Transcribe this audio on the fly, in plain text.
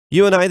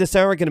You and I this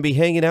hour are going to be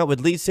hanging out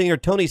with lead singer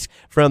Tony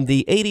from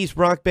the 80s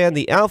rock band,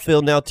 The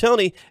Outfield. Now,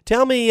 Tony,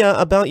 tell me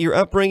about your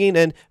upbringing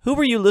and who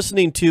were you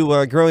listening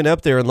to growing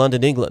up there in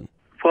London, England?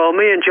 Well,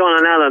 me and John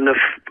and Alan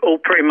have all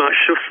pretty much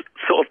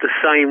sort of the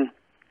same,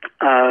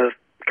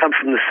 come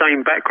from the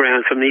same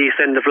background from the East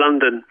End of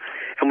London.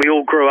 And we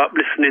all grew up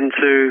listening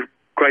to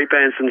great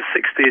bands from the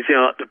 60s, you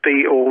know, like the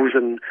Beatles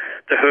and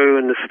the Who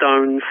and the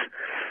Stones.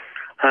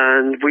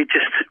 And we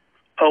just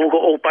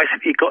all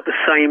basically got the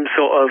same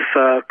sort of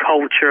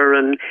culture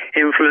and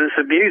influence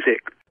of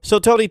music. So,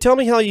 Tony, tell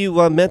me how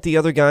you met the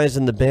other guys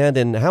in the band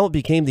and how it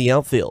became The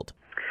Outfield.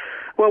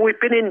 Well, we've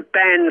been in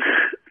bands,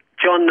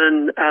 John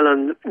and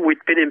Alan, we'd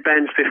been in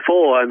bands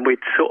before, and we'd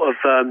sort of,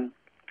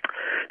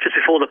 just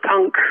before the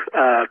punk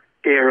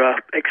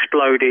era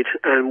exploded,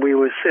 and we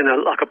was in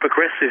like a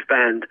progressive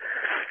band.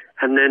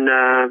 And then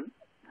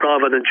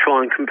rather than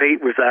try and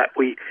compete with that,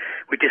 we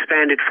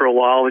disbanded for a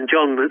while, and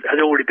John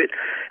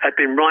had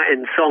been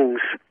writing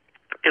songs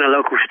in a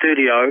local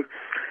studio,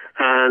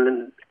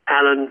 and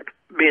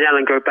me and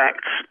Alan go back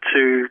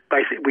to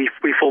basically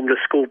we formed a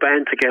school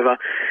band together,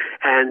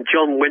 and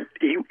John went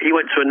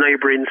to a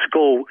neighbouring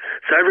school,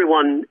 so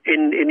everyone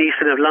in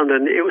East End of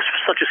London, it was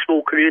such a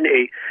small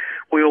community,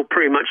 we all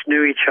pretty much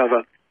knew each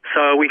other.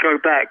 So we go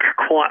back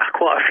quite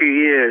a few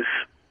years,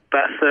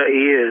 about 30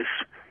 years.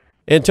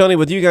 And Tony,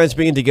 with you guys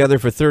being together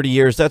for 30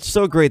 years, that's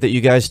so great that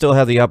you guys still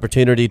have the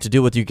opportunity to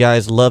do what you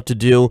guys love to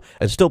do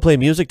and still play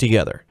music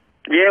together.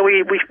 Yeah,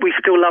 we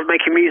still love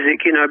making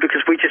music, you know,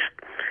 because we just,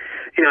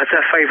 you know, it's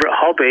our favourite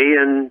hobby.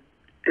 And,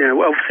 you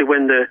know, obviously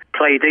when the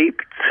Play Deep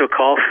took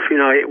off, you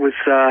know, we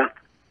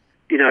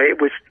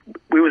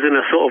was in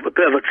a sort of a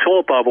bit of a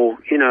tour bubble,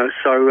 you know,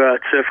 so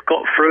to have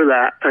got through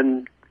that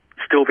and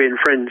still being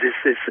friends,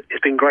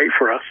 it's been great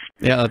for us.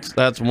 Yeah,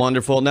 that's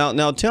wonderful.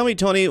 Now tell me,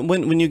 Tony,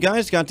 when you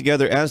guys got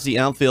together as The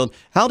Outfield,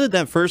 how did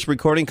that first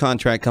recording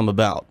contract come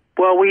about?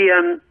 Well, we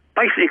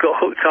basically got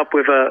hooked up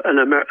with an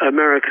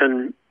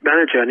American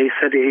manager, and he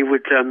said he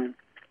would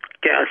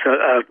get us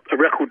a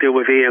record deal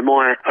with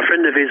EMI. A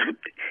friend of his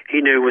he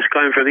knew was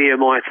going from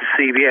EMI to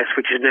CBS,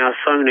 which is now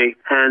Sony,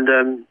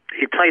 and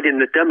he played in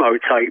the demo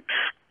tapes.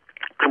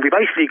 And we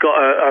basically got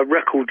a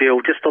record deal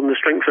just on the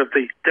strength of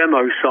the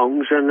demo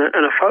songs and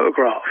a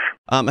photograph.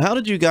 How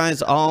did you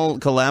guys all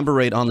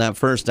collaborate on that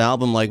first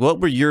album? Like, what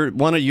were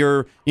one of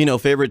your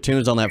favorite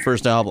tunes on that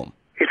first album?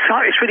 It's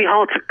really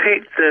hard to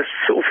pick the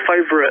sort of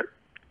favorite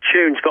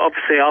tunes, but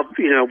obviously, I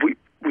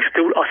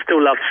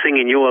still love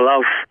singing Your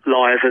Love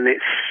live, and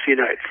it's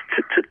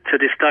to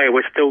this day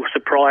we're still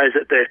surprised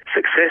at the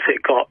success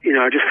it got. You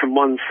know, just from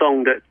one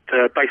song that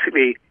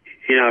basically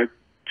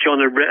John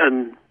had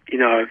written,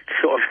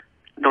 sort of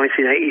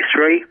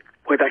 1983,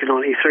 way back in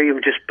 93,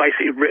 and just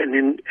basically written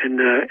in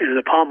an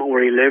apartment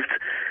where he lived,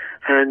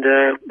 and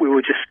we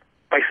were just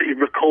basically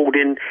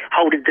recording,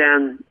 holding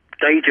down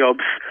day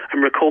jobs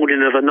and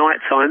recording of a night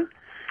time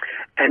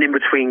and in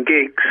between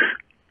gigs,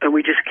 and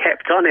we just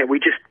kept on it. We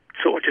just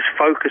sort of just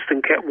focused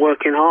and kept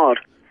working hard.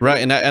 Right,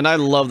 and I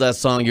love that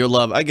song, Your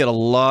Love. I get a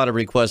lot of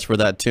requests for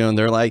that tune.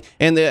 They're like,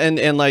 and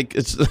like,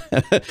 it's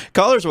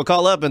callers will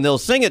call up and they'll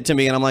sing it to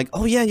me, and I'm like,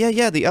 oh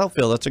yeah, The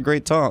Outfield. That's a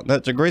great song.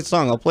 That's a great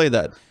song. I'll play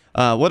that.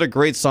 What a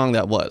great song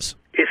that was.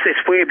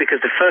 It's weird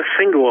because the first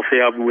single off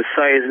the album was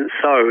Say Isn't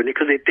So, and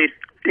because it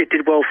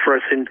did well for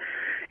us in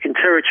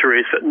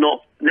territories, but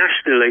not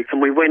nationally.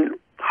 And we went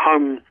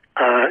home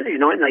in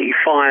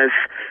 1985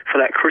 for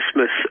that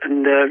Christmas,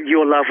 and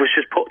Your Love was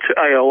just put to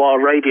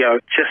AOR radio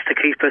just to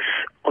keep us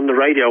on the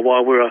radio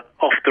while we were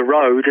off the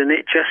road, and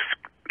it just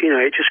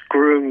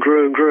grew and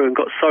grew and grew and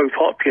got so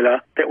popular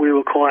that we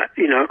were quite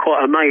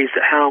amazed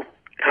at how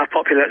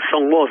popular that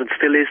song was and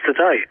still is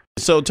today.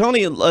 So,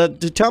 Tony,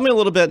 tell me a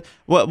little bit,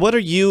 what are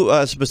you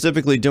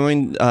specifically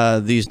doing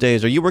these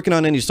days? Are you working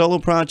on any solo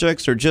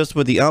projects or just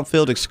with The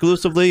Outfield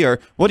exclusively, or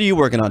what are you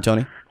working on,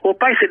 Tony? Well,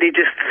 basically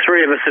just the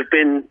three of us have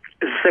been,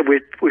 as I said,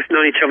 we've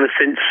known each other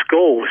since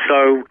school,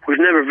 so we've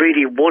never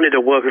really wanted to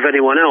work with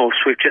anyone else.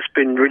 We've just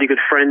been really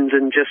good friends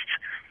and just,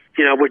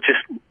 we're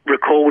just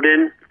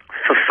recording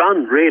for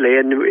fun, really,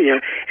 and,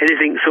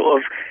 anything sort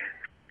of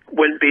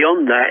went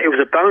beyond that, it was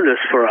a bonus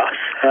for us.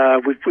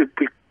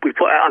 We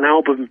put out an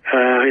album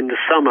in the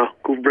summer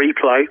called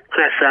Replay.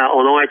 That's out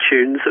on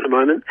iTunes at the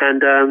moment,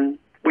 and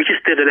we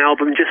just did an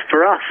album just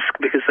for us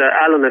because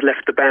Alan had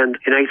left the band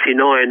in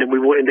 '89, and we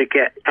wanted to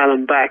get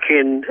Alan back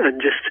in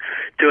and just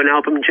do an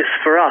album just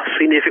for us.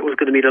 Even if it was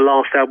going to be the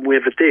last album we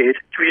ever did,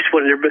 we just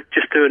wanted to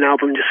just do an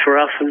album just for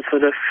us and for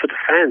the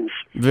fans.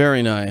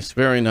 Very nice,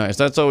 very nice.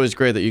 That's always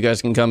great that you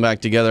guys can come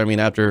back together. I mean,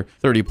 after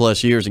 30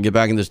 plus years and get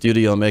back in the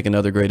studio and make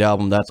another great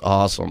album. That's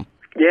awesome.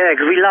 Yeah,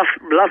 because we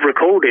love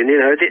recording.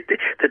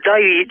 The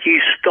day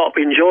you stop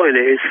enjoying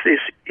it is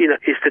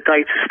the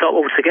day to stop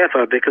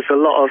altogether. Because a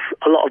lot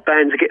of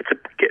bands get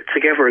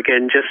together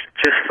again just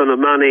for the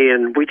money,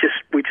 and we just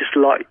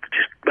like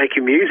just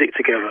making music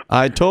together.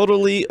 I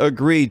totally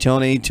agree,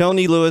 Tony.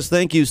 Tony Lewis,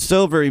 thank you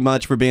so very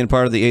much for being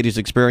part of the 80s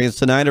experience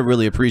tonight. I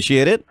really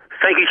appreciate it.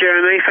 Thank you,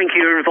 Jeremy. Thank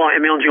you for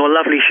inviting me onto your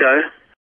lovely show.